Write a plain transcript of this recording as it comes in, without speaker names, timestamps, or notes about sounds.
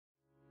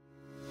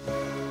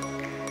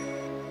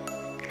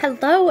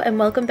Hello and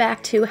welcome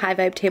back to High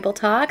Vibe Table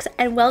Talks,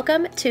 and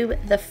welcome to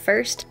the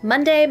first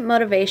Monday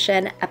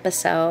motivation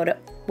episode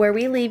where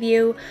we leave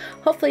you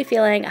hopefully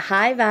feeling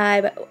high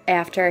vibe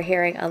after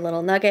hearing a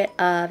little nugget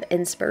of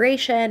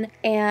inspiration.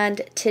 And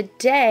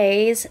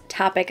today's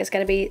topic is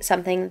going to be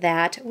something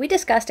that we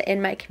discussed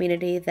in my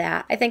community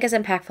that I think is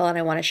impactful and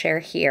I want to share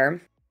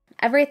here.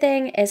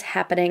 Everything is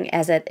happening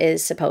as it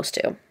is supposed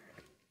to.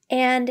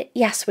 And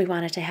yes, we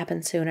want it to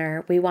happen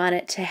sooner. We want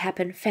it to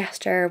happen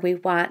faster. We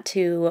want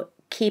to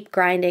keep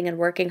grinding and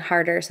working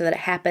harder so that it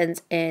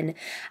happens in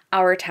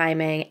our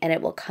timing and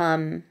it will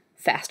come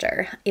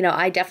faster.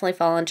 I definitely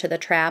fall into the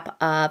trap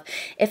of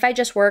if I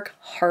just work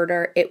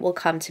harder, it will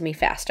come to me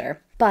faster.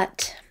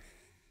 But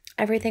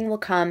everything will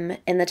come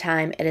in the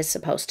time it is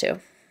supposed to.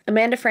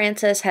 Amanda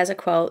Frances has a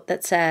quote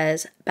that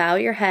says, "Bow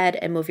your head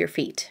and move your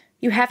feet."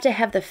 You have to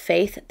have the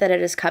faith that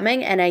it is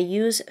coming, and I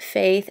use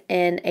faith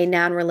in a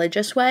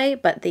non-religious way,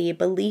 but the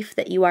belief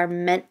that you are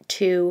meant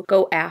to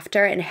go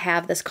after and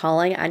have this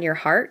calling on your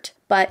heart.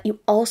 But you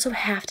also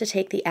have to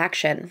take the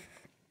action.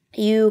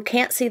 You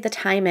can't see the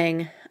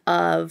timing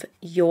of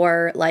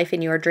your life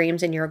and your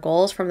dreams and your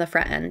goals from the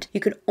front end. You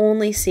can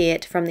only see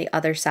it from the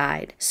other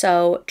side.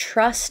 So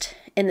trust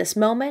in this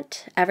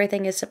moment.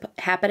 Everything is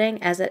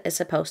happening as it is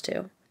supposed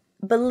to.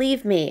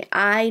 Believe me,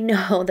 I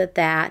know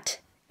that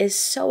is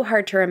so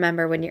hard to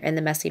remember when you're in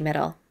the messy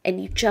middle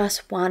and you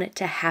just want it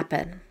to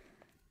happen.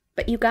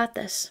 But you got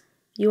this.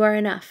 You are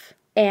enough.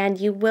 And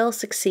you will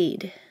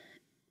succeed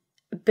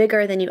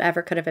bigger than you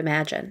ever could have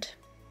imagined.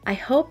 I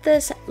hope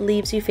this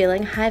leaves you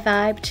feeling high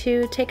vibe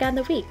to take on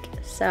the week.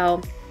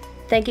 So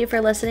thank you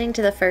for listening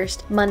to the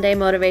first Monday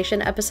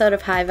motivation episode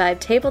of High Vibe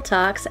Table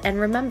Talks. And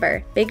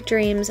remember, big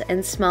dreams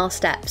and small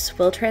steps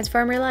will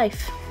transform your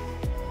life.